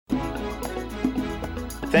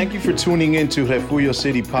Thank you for tuning in to Refugio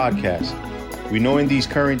City Podcast. We know in these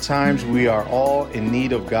current times we are all in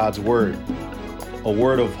need of God's word, a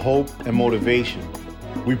word of hope and motivation.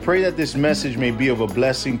 We pray that this message may be of a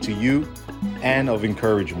blessing to you and of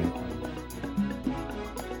encouragement.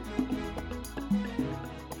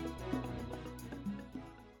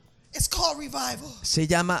 It's called revival. Se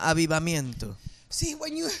llama avivamiento. See,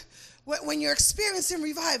 when you're experiencing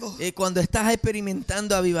revival, Cuando estás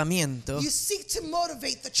experimentando avivamiento, you seek to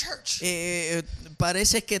motivate the church.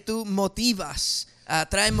 parece que tú motivas,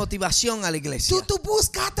 traes motivación a la iglesia. Tú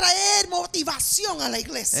buscas traer motivación a la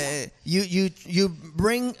iglesia. You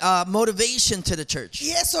bring motivation to the church.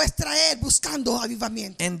 Y eso es traer buscando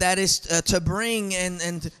avivamiento. And that is to bring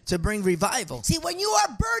and to bring revival. See, when you are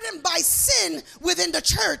burdened by sin within the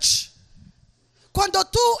church, cuando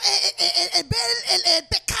tú ves el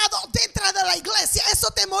pecado dentro de la iglesia, eso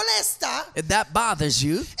te molesta. If that bothers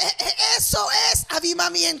you, Eso es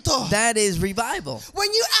avivamiento. that is revival.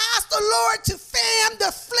 When you ask the Lord to fan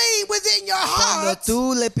the flame within your Cuando heart,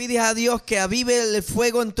 tú le pides a Dios que avive el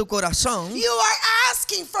fuego en tu corazón, you are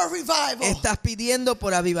asking for revival. estás pidiendo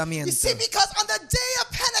por You avivamiento. see, because on the day of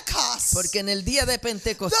Pentecost, Porque en el día de the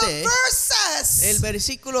Pentecostés, verse el says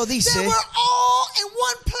versículo they dice, were all in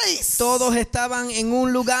one place. todos estaban en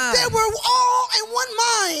un lugar, They were all in one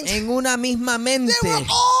mind. en una misma mente, They were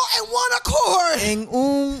all in one accord. en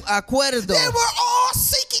un acuerdo. They were all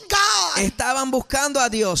seeking God Estaban buscando a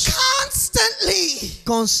Dios constantly.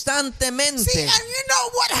 constantemente. See, and you know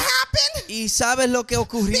what happened? ¿Y sabes lo que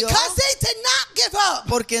ocurrió? Because they did not give up.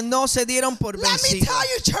 Porque no se dieron por Let me vencidos. tell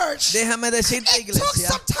you, church, Déjame decirte, it took iglesia,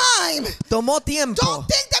 some time. tomó tiempo. Don't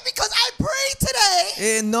think that because I prayed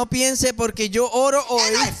today No piense porque yo oro hoy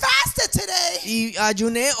and I fasted today y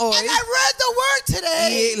ayuné hoy and I read the word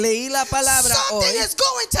today, y leí la palabra something hoy, is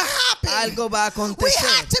going to happen. algo va a We acontecer.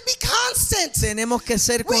 have to be constant. Tenemos que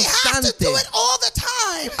ser We have to constantes, do it all the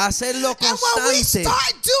time. hacerlo And when we constante.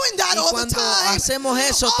 start doing that Y all the cuando time, hacemos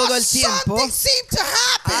eso todo el tiempo, something seems to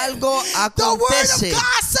happen. algo The word of acontece.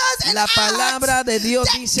 God says in La palabra de Dios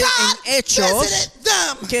Acts dice that en God Hechos visited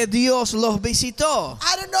them. que Dios los visitó.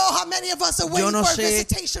 I don't know how many of us are Yo waiting no for a sé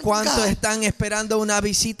visitation from cuántos God. están esperando una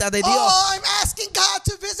visita de Oh, Dios. I'm asking God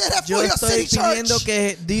to visit Yo Refugio estoy City pidiendo Church.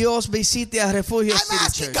 que Dios visite a Refugio I'm City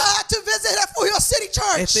asking Church. God to visit Refugio City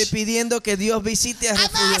Estoy Church. pidiendo que Dios visite a I'm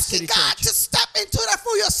Refugio asking City God Church. to step into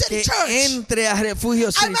Refugio City Que Church. entre a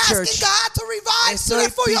Refugio City I'm asking Church. God to revive to Estoy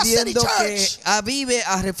Refugio City pidiendo que Church. avive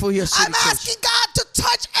a Refugio City I'm Church. asking God to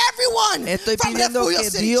touch everyone Estoy from pidiendo Refugio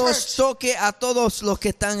que City Dios Church. toque a todos los que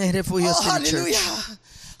están en Refugio Oh, City Church. hallelujah.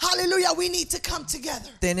 Hallelujah. We need to come together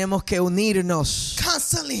Tenemos que unirnos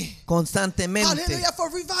constantly. constantemente Hallelujah. For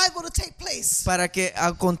revival to take place, para que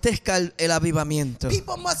acontezca el avivamiento.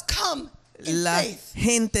 people must come in La faith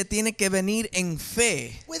gente tiene que venir en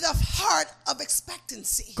fe, with a heart of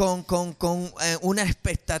expectancy. con una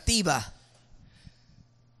expectativa.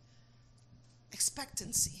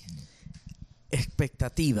 Expectancy.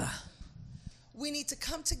 Expectativa. We need to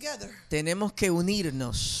come together Tenemos que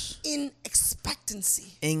unirnos in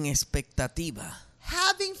expectancy, en expectativa,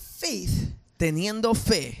 having faith teniendo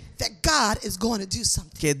fe that God is going to do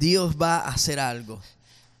something. que Dios va a hacer algo.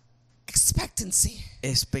 Expectancy.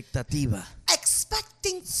 Expectativa.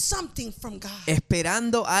 Expecting something from God.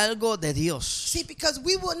 Esperando algo de Dios. See, because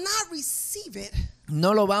we will not receive it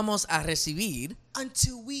No lo vamos a recibir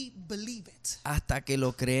until we believe it. hasta que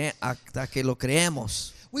lo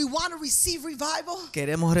creemos. We want to receive revival.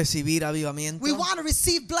 Queremos recibir avivamiento. We want to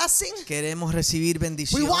receive blessing. Queremos recibir We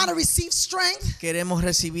bendición. want to receive strength. Queremos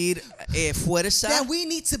recibir fuerza. Then we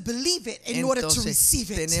need to believe it in order to Entonces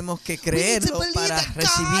receive it. tenemos que We need to creerlo believe para that God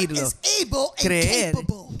recibirlo. is able and Creer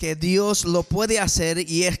capable. que Dios lo puede hacer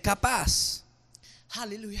y es capaz.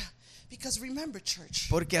 Hallelujah. Because remember, church,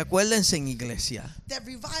 Porque acuérdense, en iglesia, that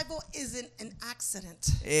revival isn't an accident.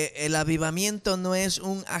 el avivamiento no es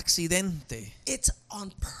un accidente, It's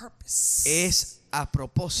on purpose. es a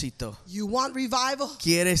propósito. You want revival?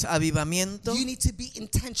 ¿Quieres avivamiento? You need to be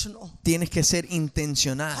intentional. Tienes que ser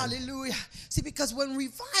intencional. Hallelujah. See, because when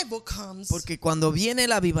revival comes, Porque cuando viene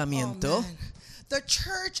el oh, avivamiento, man, the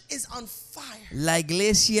church is on fire. la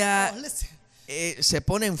iglesia Oh, listen. Se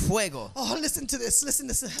pone en fuego. Oh, listen to this. Listen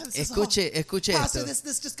to this. Escuche Pastor, esto.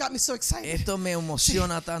 this just got me so excited. Esto me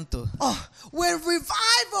emociona tanto. Oh, when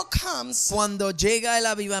revival comes, Cuando llega el the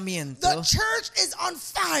avivamiento, church is on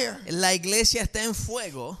fire. la iglesia está en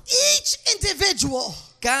fuego. Each individual,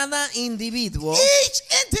 Cada individuo,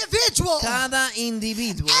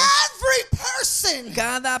 every person,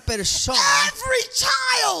 cada persona, every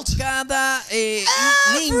child, cada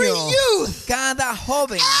every niño, youth, cada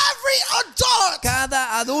joven, every adult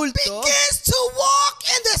cada adulto begins to walk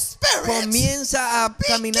in comienza a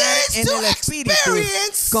caminar en to el Espíritu,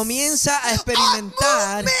 experience comienza a a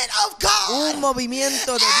experimentar movement of God. un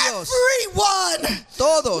movimiento de Dios. Everyone,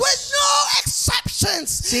 Todos, with no exceptions.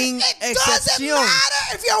 sin It doesn't excepción.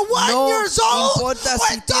 matter if you're 1 No years old, importa or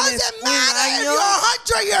si it tienes doesn't un matter if año you're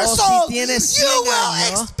 100 years o si old. tienes You 100 will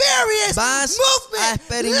años, experience vas a movement,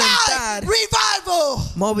 experimentar life,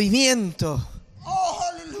 revival. movimiento Oh,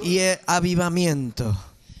 hallelujah. y avivamiento.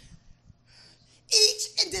 Each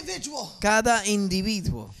individual Cada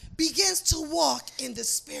individuo begins to walk in the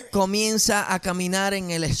Spirit comienza a caminar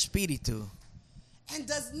en el Espíritu and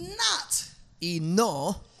does not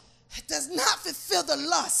fulfill the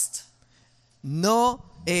lust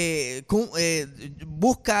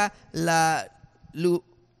busca la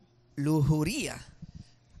lujuria,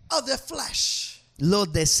 of the flesh.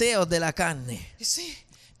 los deseos de la carne. You see,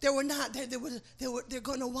 they're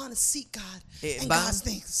going to want to seek God and Van God's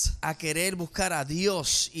things. a querer buscar a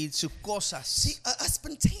Dios y sus See, cosas a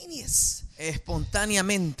spontaneous,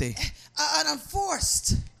 espontáneamente, an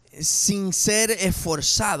unforced, sin ser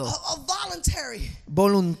esforzado, a voluntary,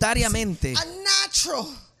 voluntariamente, a natural,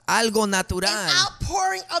 algo an natural,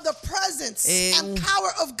 outpouring of the presence and un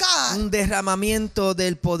power of God un derramamiento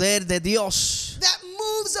del poder de Dios that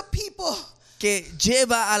moves the people que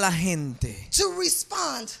lleva a la gente to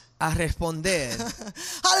respond. a responder.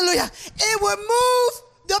 Hallelujah. It will move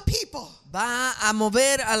the people Va a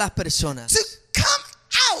mover a las personas to come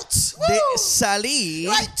out. de Woo! salir,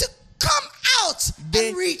 Right? To come out de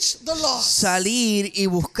and reach the lost. salir y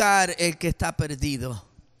buscar el que está perdido.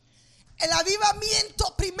 El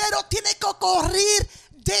avivamiento primero tiene que ocurrir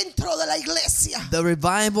dentro de la iglesia. The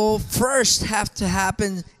revival first have to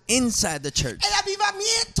happen inside the church. El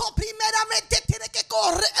avivamiento primeramente tiene que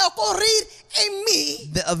ocurrir en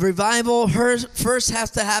mí The revival first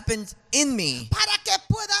has to happen in me para que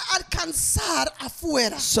pueda alcanzar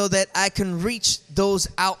afuera. so that I can reach those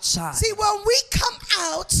outside. See, when we come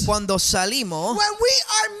out, Cuando salimos, when we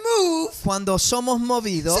are moved, cuando somos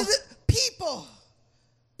movidos, see, the people,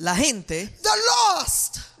 la gente, the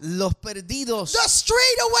lost, los perdidos, the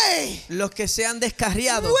strayed away, los que se han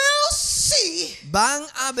descarriado, will see van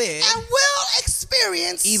a ver and will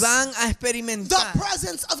experience y van a the experimentar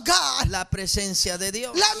presence of God. la presencia de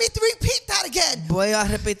Dios. Let me repeat that again. Voy a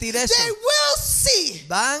repetir eso. They will see,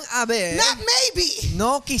 Van a ver, not maybe,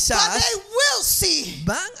 no but quizás, they will see,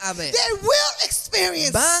 van a ver, they will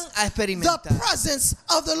experience van a the experimentar presence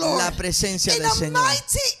of the Lord la presencia in del a Señor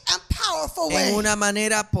mighty and powerful way, en una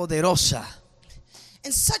manera poderosa,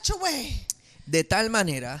 in such a way de tal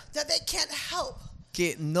manera that they can't help,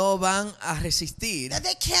 que no van a resistir, that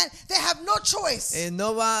they have no choice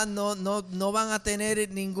no van a tener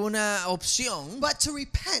ninguna opción but to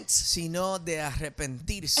repent sino de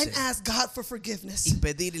arrepentirse and ask God for forgiveness. y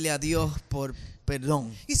pedirle a Dios por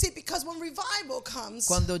perdón. You see, because when revival comes,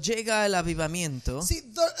 Cuando llega el avivamiento, see,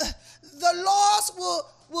 the lost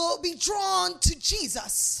will be drawn to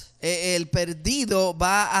Jesus. el perdido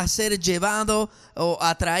va a ser llevado o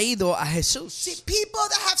atraído a Jesús. See, people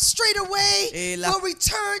that have strayed away will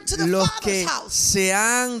return to the Los Father's que house. se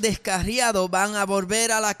han descarriado van a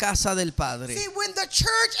volver a la casa del Padre. See, when the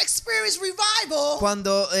church experiences revival,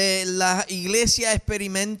 Cuando la iglesia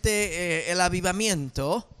experimente el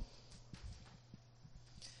avivamiento,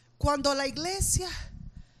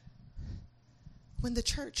 when the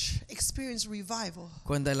church experiences revival,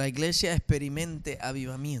 cuando la iglesia experimente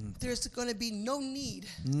avivamiento, there's going to be no need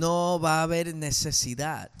no va a haber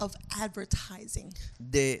necesidad of advertising.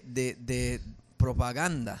 de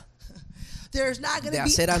propaganda, There's not going de to be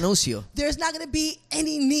hacer anuncio. there's not going to be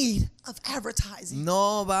any need of advertising.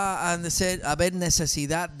 No va a haber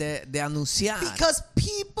necesidad de anunciar. Because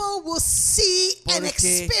people will see and Porque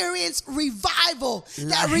experience revival.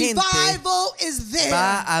 la That gente revival is there.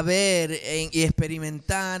 Va a ver y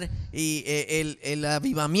experimentar el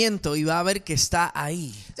avivamiento y va a ver que está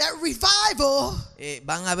ahí. That revival,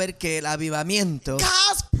 Van a ver que el avivamiento,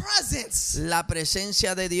 God's presence, la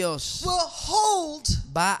presencia de Dios will hold,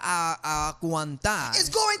 va a aguantar, is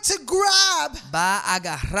going to grab, va a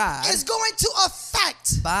agarrar, is going to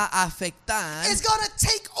affect, va a afectar, is going to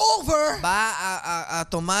take over va a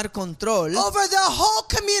tomar control over the whole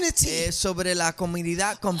community, sobre la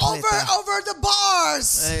comunidad completa, over the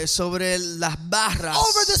bars, sobre las barras,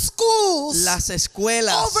 over the schools, las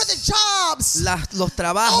escuelas, over the jobs, los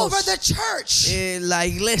trabajos, over the church. la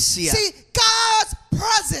iglesia. See, God's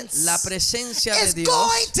presence La presencia is de Dios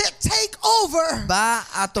going to take over. va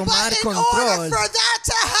a tomar But in control, order for that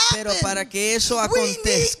to happen, pero para que eso we need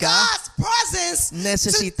acontezca, God's presence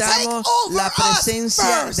necesitamos to take over la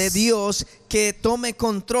presencia us de first. Dios que tome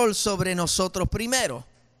control sobre nosotros primero.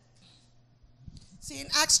 See, in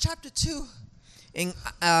Acts chapter 2, En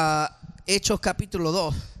Hechos capítulo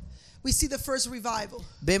 2 we see the first revival.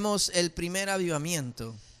 vemos el primer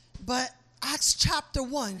avivamiento. But Acts chapter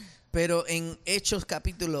 1 Pero en Hechos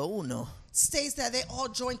capítulo 1 states that they all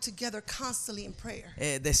joined together constantly in prayer.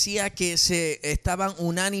 decía que se estaban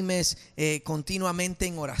unánimes continuamente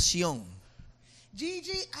en oración.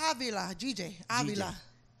 Gigi Ávila, Gigi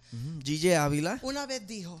Ávila una vez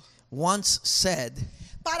dijo, once said,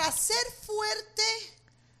 para ser fuerte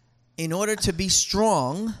in order to be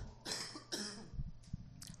strong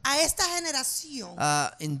a esta generación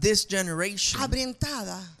in this generation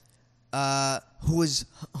hambrientada who is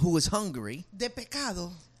hungry de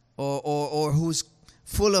pecado, or who's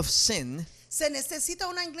full of sin, se necesita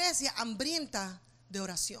una iglesia hambrienta de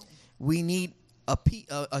oración. we need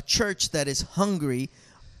a church that is hungry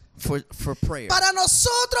for prayer. Para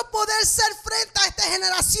nosotros poder ser frente a esta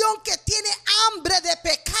generación que tiene hambre de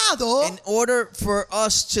pecado, In order for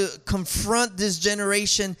us to confront this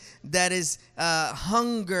generation that is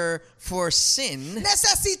hunger for sin,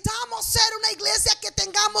 necesitamos ser una iglesia que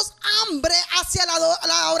tengamos hambre hacia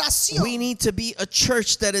la oración. we need to be a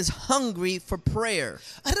church that is hungry for prayer.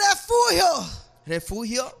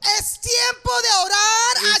 Refugio. Es tiempo de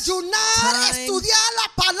orar, It's ayunar, time estudiar la to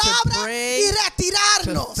palabra pray, y to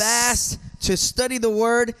retirarnos. fast, to study the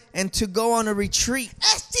word, and to go on a retreat.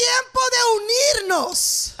 Es tiempo de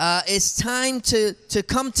unirnos It's time to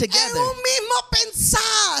come en together un mismo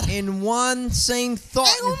pensar, in one same thought,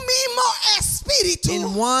 en un mismo espíritu.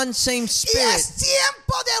 in one same Y spirit. es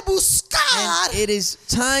tiempo de buscar And it is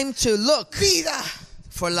time to look vida.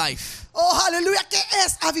 for life. Oh, aleluya, que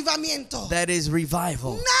es avivamiento. That is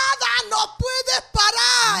revival. Nada no puede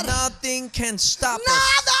parar. Nothing can stop us.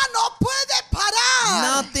 Nada no puede parar.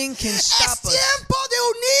 Nothing can Es stop us. tiempo de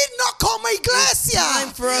unirnos como iglesia. It's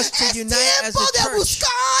time for us to Es unite as tiempo a de church.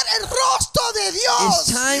 buscar el rostro de Dios.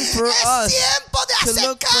 It's time for es us tiempo de to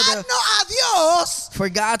look for acercarnos a Dios For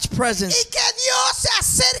God's presence, y que Dios se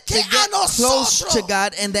acerque to a get close nosotros. to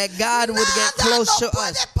God, and that God would get Nada close no to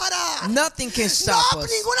puede us. parar. Nothing can stop No,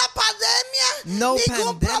 us. ninguna pandemia, No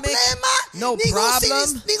ningún pandemic, problema, no ninguna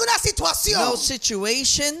problem, ninguna situación No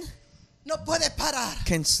situation no puede parar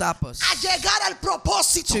can stop us. a llegar al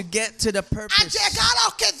propósito, To get to the a purpose, llegar a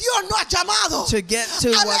lo que Dios nos ha llamado, to get to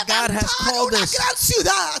a what God has levantar called una us, gran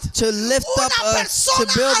ciudad, to lift up una to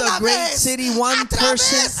persona build a la a great vez, city, one a través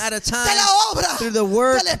person at a de time, la obra through the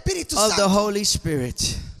work del Espíritu of the Santo. Holy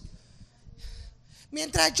Spirit.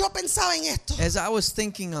 Mientras yo pensaba en esto, As I was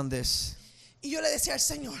thinking on this, y yo le decía al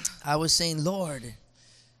Señor, I was saying, Lord,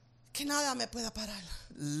 que nada me pueda parar.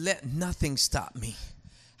 let nothing stop me.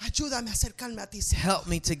 Ayúdame a acercarme a ti, Señor. Help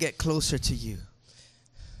me to get closer to you.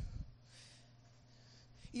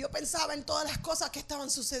 Y yo pensaba en todas las cosas que estaban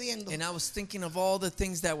sucediendo And I was thinking of all the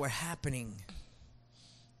things that were happening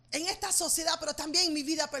en esta sociedad, pero también en mi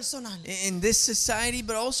vida personal. in this society,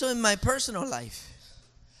 but also in my personal life.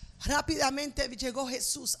 Rápidamente llegó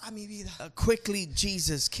Jesús a mi vida. Quickly,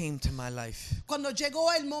 Jesus came to my life. Cuando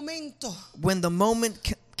llegó el momento When the moment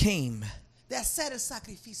came de hacer el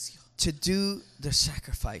sacrificio, to do the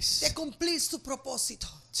sacrifice, de cumplir su propósito.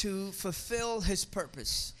 to fulfill his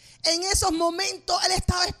purpose. En esos momentos él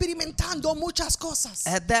estaba experimentando muchas cosas.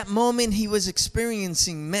 At that moment, he was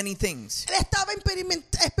experiencing many things. Él estaba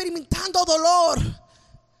experimentando dolor.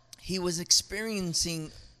 He was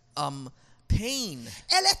experiencing pain.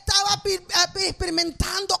 Él estaba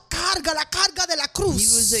experimentando la carga de la cruz.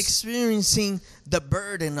 He was experiencing the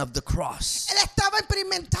burden of the cross. Él estaba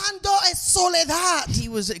experimentando soledad. He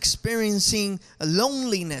was experiencing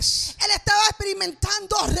loneliness. Él estaba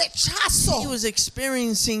experimentando rechazo. He was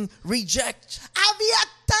experiencing rejection. Había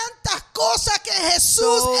tantas cosas que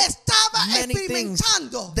Jesús So estaba many things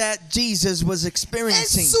experimentando that Jesus was en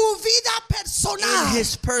experiencing su vida in personal.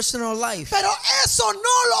 his personal life. Pero eso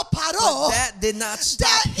no lo paró But that did not de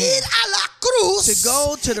stop him ir a la cruz to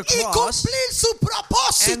go to the y cross cumplir su and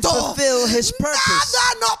propósito. fulfill his purpose.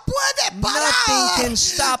 Nada no puede parar Nothing can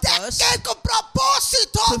stop de us que el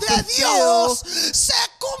propósito to de fulfill Dios se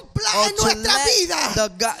cumpla or en to nuestra let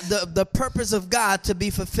vida. the purpose of God to be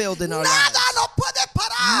fulfilled in our Nada lives. no puede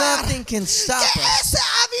parar Nothing can stop que us ese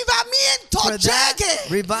avivamiento for that llegue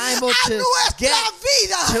revival a to nuestras get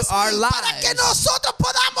vidas to our para que lives nosotros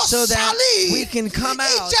podamos so that salir we can come y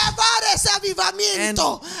out llevar ese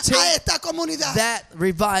avivamiento and take a esta comunidad. that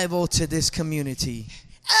revival to this community.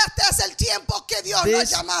 Este es el tiempo que Dios nos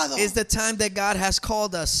This ha llamado is the time that God has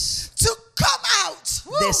called us to come out,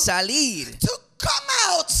 de salir, to come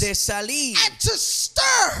out de salir and to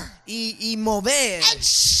stir y mover and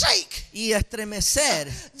shake y estremecer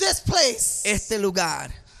this place. este lugar.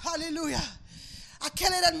 Aleluya.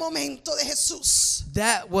 Aquel era el momento de Jesús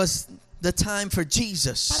That was the time for para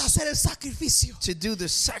Jesus hacer el sacrificio. to do the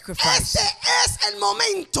sacrifice. Este es el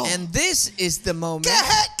momento And this is the moment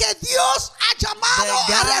que Dios ha llamado a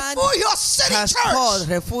that God Refugio City has called Church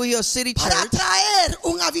Refugio City para Church traer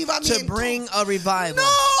un to avivamiento. bring a revival.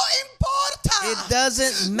 No importa. It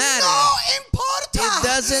doesn't matter No importa. It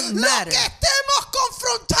doesn't matter lo que estemos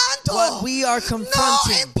confrontando. what we are No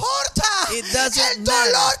confronting. importa. It doesn't el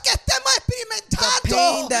dolor matter que estemos experimentando. the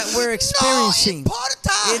pain that we're experiencing. No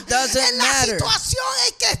importa. It doesn't en la matter situación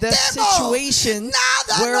en que the estemos. situation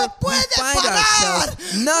Nada where nos we puede find parar.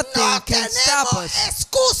 ourselves. Nothing No can stop tenemos us.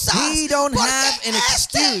 excusas. We don't porque have an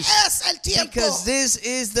excuse este es el tiempo because this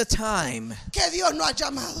is the time que Dios nos ha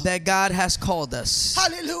llamado. that God has called us.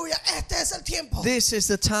 Aleluya. Este es el tiempo This is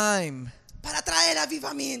the time para traer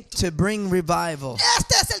avivamiento. to bring revival.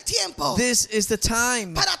 Este es el tiempo This is the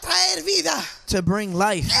time para traer vida. to bring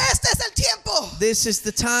life. Este es el tiempo This is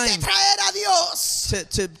the de time traer a Dios.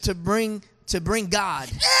 to bring God.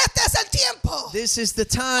 Este es el tiempo This is the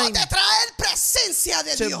time de traer presencia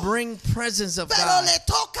de to Dios. bring presence of Pero God. le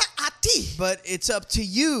toca a ti But it's up to y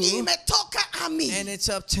you me toca a mí. and it's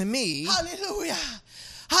up to me. Aleluya.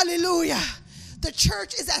 Aleluya. The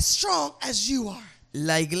church is as strong as you are.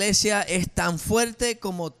 La iglesia es tan fuerte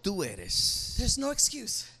como tú eres. There's no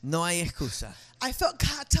excuse. No hay excusa. I felt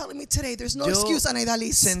God telling me today, there's no Yo excuse,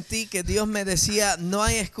 Anaidalis. Sentí que Dios me decía, no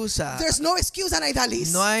hay excusa. There's no excuse,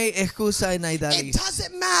 Anaidalis. No hay excusa en It Anaidalis.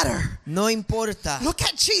 doesn't matter. No importa. Look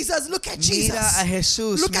at Jesus. Look at Jesus. Mira a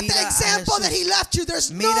Jesús. Look at Mira the a example Jesús. that he left you. There's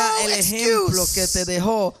Mira no el ejemplo que te excuse.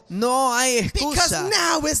 dejó. No hay Because excusa.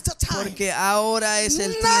 now is the time. Porque ahora es el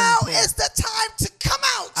Now tiempo. is the time to come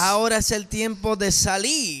out. Ahora es el tiempo de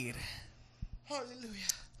salir. Hallelujah.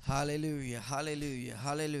 Aleluya, aleluya,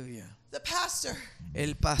 aleluya. The pastor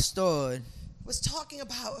El pastor was talking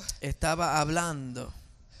about estaba hablando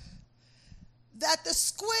that the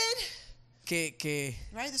squid, que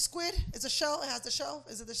right? The squid is a shell. It has the shell.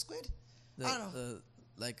 Is it the squid? I don't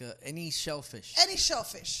know. any shellfish. Any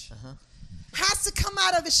shellfish has to come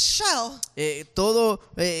out of its shell Todo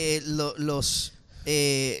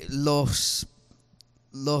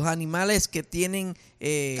los animales que tienen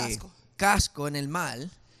casco en el mar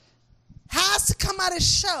has to come out of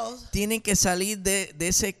shell tienen que salir de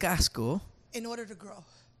ese casco in order to grow.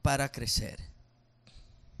 para crecer.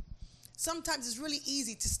 Sometimes it's really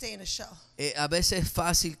easy to stay in a shell A veces es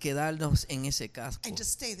fácil quedarnos en ese casco and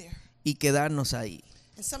just stay there. y quedarnos ahí.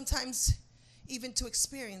 And sometimes even to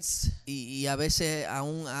experience Y a veces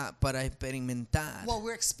aún para experimentar what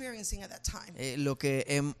we're experiencing at that time. lo que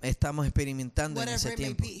estamos experimentando en Whatever ese it may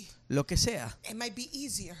tiempo. be. Lo que sea. It might be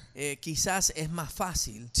easier Quizás es más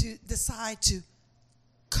fácil to decide to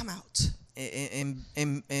come out.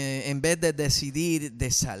 en vez de decidir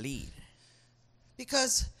de salir.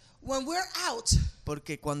 Because when we're out,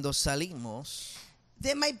 Porque cuando salimos,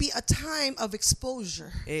 there might be a time of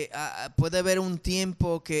exposure. puede haber un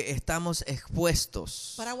tiempo que estamos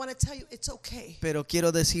expuestos. But I want to tell you, it's okay. Pero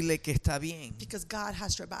quiero decirle que está bien. Because God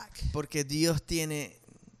has your back. Porque Dios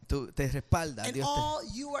te respalda. And Dios all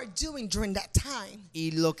you are doing during that time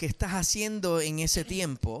y lo que estás haciendo en ese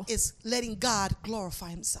tiempo is letting God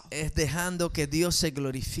glorify himself. es dejando que Dios se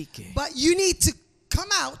glorifique. But you need to come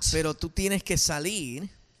out Pero tú tienes que salir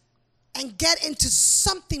and get into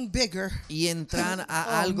something bigger y entrar a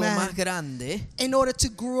Oh, algo man. más grande in order to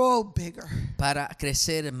grow bigger. para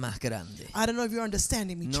crecer más grande. I don't know if you're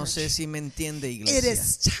understanding me, No church. sé si me entiende, It iglesia.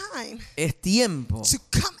 is time Es tiempo to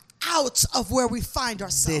come out of where we find de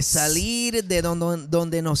ourselves salir de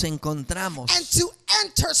donde nos encontramos and to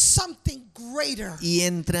enter something greater. y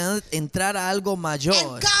entrar a algo mayor.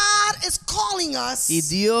 And God is calling us. Y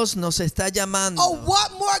Dios nos está llamando Oh,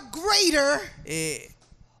 what more greater?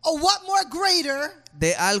 Oh, what more greater?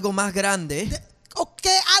 de algo más grande, O que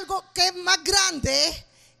algo que es más grande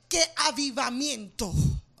que avivamiento.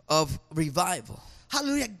 of revival.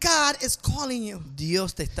 Hallelujah. God is calling you.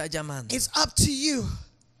 Dios te está llamando. It's up to you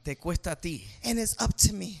Te cuesta a ti and it's up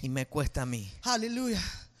to me. y me cuesta a mí. Hallelujah.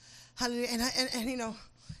 Hallelujah. And you know,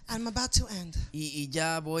 I'm about to end. Y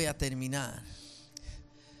ya voy a terminar.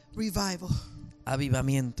 Revival.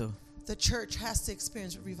 Avivamiento. The church has to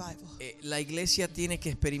experience revival. La iglesia tiene que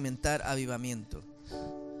experimentar avivamiento.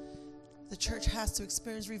 The church has to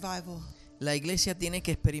experience revival La iglesia tiene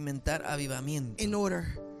que experimentar avivamiento in order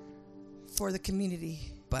for the community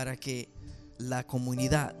para que la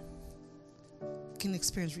comunidad can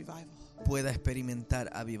experience revival. pueda experimentar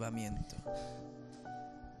avivamiento.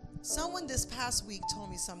 Someone this past week told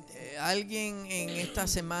me something Alguien en esta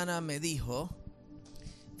semana me dijo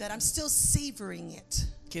that I'm still savoring it.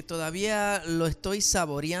 que todavía lo estoy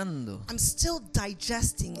saboreando. I'm still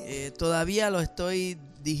digesting it. Todavía lo estoy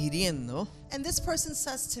digiriendo. And this person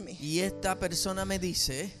says to me, Y esta persona me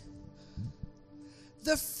dice,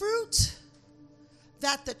 the fruit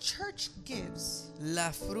that the church gives,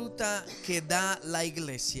 la fruta que da la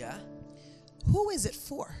iglesia, who is it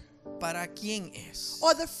for? ¿para quién es?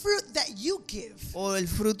 Or the fruit that you give, O el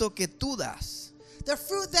fruto que tú das, the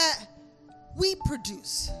fruit that we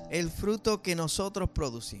produce, el fruto que nosotros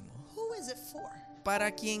producimos, who is it for?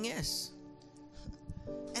 ¿para quién es?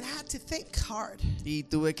 And I had to think hard. Y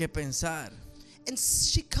tuve que pensar. And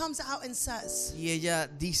she comes out and says, Y ella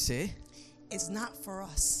dice, it's not for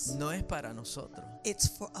us. no es para nosotros, It's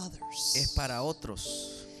for others. es para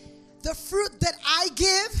otros. The fruit that I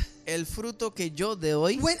give, El fruto que yo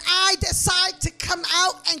doy, when I decide to come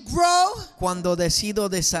out and grow, cuando decido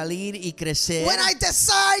de salir y crecer, when I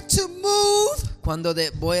decide to move cuando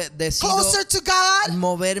decido closer to God,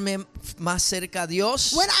 moverme más cerca a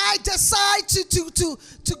Dios, when I decide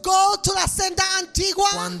to go to la senda antigua,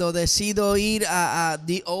 cuando decido ir a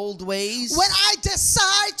the old ways, when I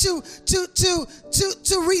decide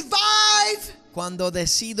to revive, cuando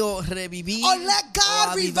decido revivir or let God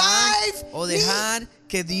o avivar, revive o dejar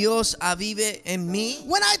que Dios avive en mí,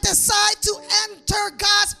 when I decide to enter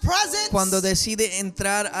God's presence, cuando decide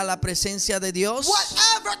entrar a la presencia de Dios,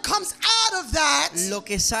 whatever comes out of that lo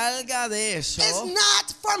que salga de eso is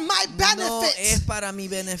not for my no benefit. es para mi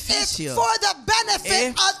It's beneficio, for the benefit es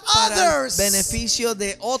of para el others. beneficio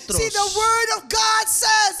de otros. See, the word of God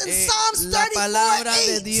says in Psalms La palabra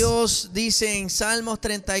de 34:8, Dios dice en Salmos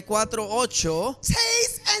 34:8,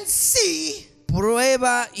 taste and see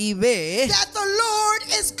prueba y ve that the Lord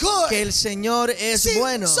is good. que el Señor es See,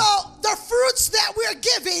 bueno. so the fruits that we're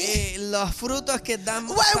giving, Los frutos que when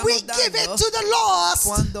we estamos give it dando, to the lost,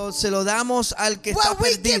 cuando se lo damos al que when está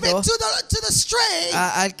we give it perdido, to the stray,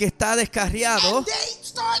 al que está descarriado, and they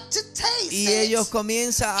start to taste y it, ellos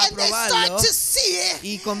comienzan a and they start probarlo to see it,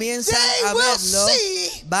 y comienzan they a will verlo,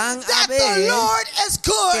 see van a that the ver Lord is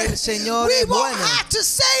good. que el Señor We es won't bueno. have to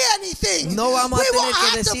say anything. No vamos a We tener won't que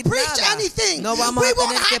have to decir preach nada. anything. No vamos We a won't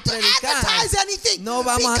tener que have to predicar. advertise anything. No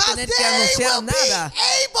vamos a Because tener que they anunciar will be nada,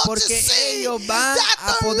 able to porque see ellos van that a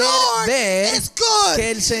the poder Lord ver is good.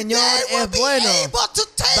 que el Señor They will es be bueno. able to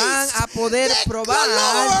taste Van a poder that probar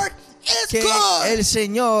the Lord is que good. el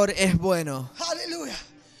Señor es bueno. Hallelujah.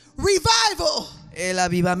 Revival El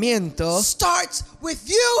avivamiento starts with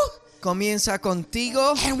you comienza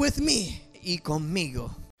contigo and with me. y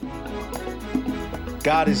conmigo.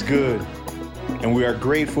 God is good, and we are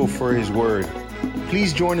grateful for His word.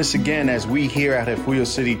 Please join us again as we here at Refugio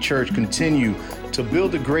City Church continue to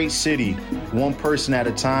build a great city, one person at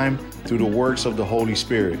a time, through the works of the Holy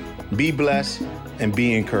Spirit. Be blessed and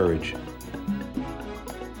be encouraged.